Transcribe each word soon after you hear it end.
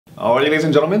Alrighty, ladies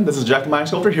and gentlemen, this is Jack the Mind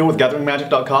Sculptor here with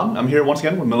GatheringMagic.com. I'm here once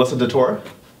again with Melissa DeTora.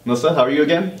 Melissa, how are you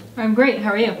again? I'm great, how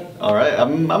are you? Alright,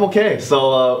 I'm okay.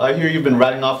 So I hear you've been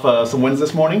ratting off some wins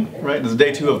this morning, right? This is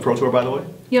day 2 of Pro Tour, by the way.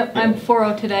 Yep, I'm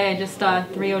 4-0 today. I just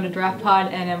 3-0 to Draft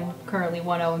Pod and I'm currently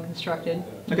 1-0 in Constructed.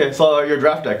 Okay, so your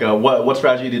draft deck, what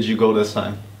strategy did you go this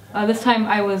time? This time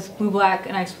I was blue-black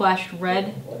and I splashed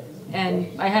red.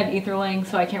 And I had Etherling,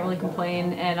 so I can't really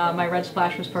complain. And my red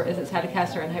splash was for Izzet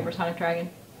Staticaster and Hypersonic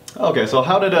Dragon. Okay, so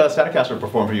how did Staticaster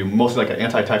perform for you? Mostly like an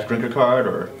anti-type drinker card,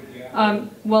 or?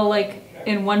 Well, like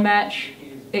in one match,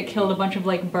 it killed a bunch of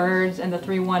like birds and the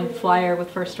 3/1 flyer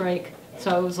with first strike.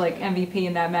 So it was like MVP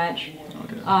in that match.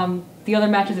 Okay. The other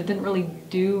matches it didn't really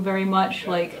do very much.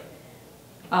 Like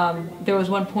there was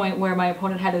one point where my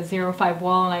opponent had a 0/5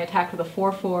 wall and I attacked with a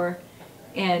 4/4,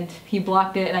 and he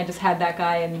blocked it, and I just had that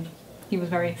guy, and he was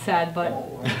very sad. But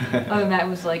other than that, it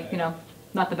was like, you know,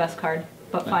 not the best card,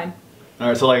 but fine.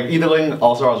 Alright, so like Etherling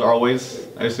All-Stars are always,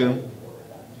 I assume?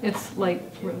 It's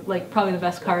like probably the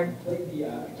best card.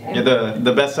 Yeah,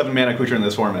 the best 7 mana creature in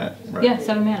this format, right? Yeah,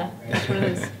 7 mana. That's what it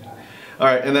is.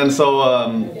 Alright, and then so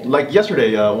like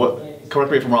yesterday, correct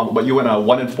me if I'm wrong, but you went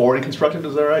 1-4 in Constructed,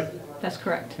 is that right? That's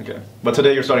correct. Okay, but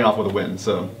today you're starting off with a win,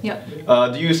 so. Yep.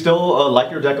 Do you still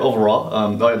like your deck overall?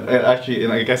 Actually,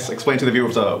 and I guess explain to the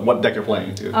viewers what deck you're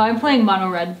playing too. I'm playing mono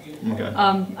red. Okay.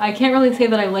 I can't really say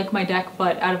that I like my deck,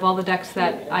 but out of all the decks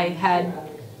that I had,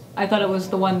 I thought it was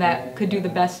the one that could do the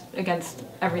best against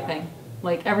everything.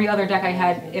 Like every other deck I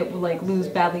had, it would like lose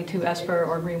badly to Esper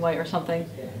or green white or something.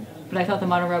 But I thought the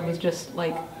mono red was just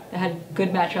like, it had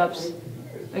good matchups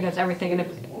against everything,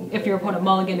 and if your opponent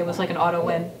mulliganed, it was like an auto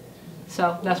win.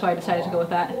 So that's why I decided to go with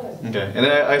that. Okay, and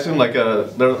I assume like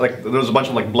there's a bunch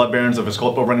of like Blood Barons of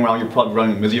Visculpa running around. You're probably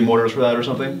running Mizzia Mortars for that or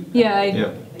something. Yeah,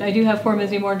 I do have 4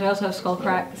 Mizzia Mortars. I also have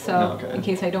Skullcrack, so okay. In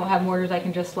case I don't have Mortars, I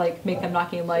can just like make them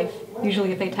knocking life.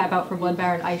 Usually, if they tap out for Blood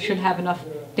Baron, I should have enough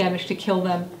damage to kill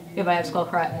them if I have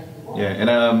Skullcrack. Yeah, and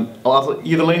also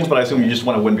Etherlings, but I assume you just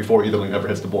want to win before Etherling ever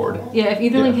hits the board. Yeah, if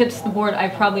Etherling hits the board, I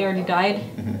probably already died.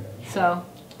 So.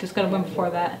 Just gotta win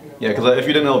before that. Yeah, because if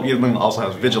you didn't know, Etherling also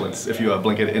has Vigilance if you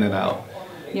blink it in and out.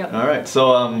 Yep. All right.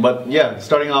 So, but yeah,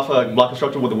 starting off Block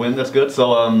Constructor with a win, that's good.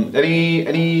 So,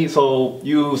 so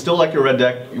you still like your red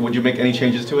deck? Would you make any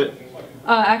changes to it?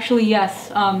 Actually,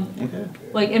 yes. Okay.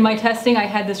 Like in my testing, I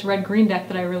had this red-green deck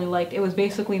that I really liked. It was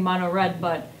basically mono red,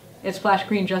 but it splashed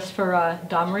green just for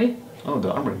Domri. Oh,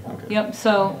 Domri. Okay. Yep.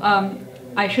 So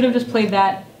I should have just played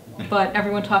that. But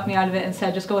everyone talked me out of it and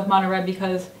said just go with mono red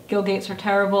because guild gates are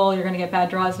terrible, you're going to get bad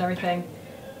draws and everything.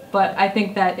 But I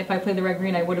think that if I played the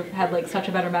red-green, I would have had like such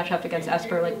a better matchup against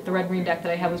Esper. Like the red-green deck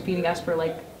that I had was beating Esper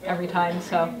like every time,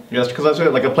 so. Yes, because that's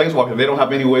like a Planeswalker, they don't have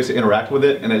many ways to interact with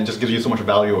it, and it just gives you so much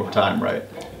value over time, right?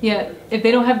 Yeah, if they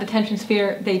don't have Detention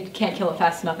Sphere, they can't kill it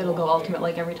fast enough. It'll go ultimate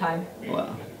like every time.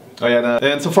 Wow. Oh yeah,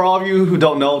 and so for all of you who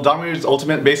don't know, Domri's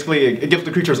ultimate, basically, it gives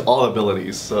the creatures all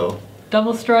abilities, so.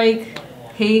 Double strike,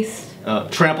 haste.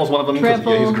 Trample's one of them because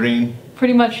he's green.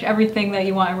 Pretty much everything that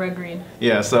you want in red-green.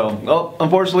 Yeah, so, well,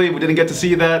 unfortunately we didn't get to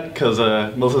see that because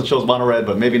Melissa chose mono red,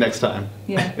 but maybe next time.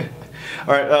 Yeah.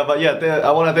 Alright, but yeah,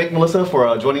 I want to thank Melissa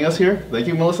for joining us here. Thank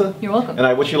you, Melissa. You're welcome. And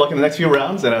I wish you luck in the next few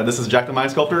rounds. And this is Jack the Mind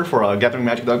Sculptor for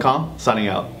GatheringMagic.com, signing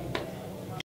out.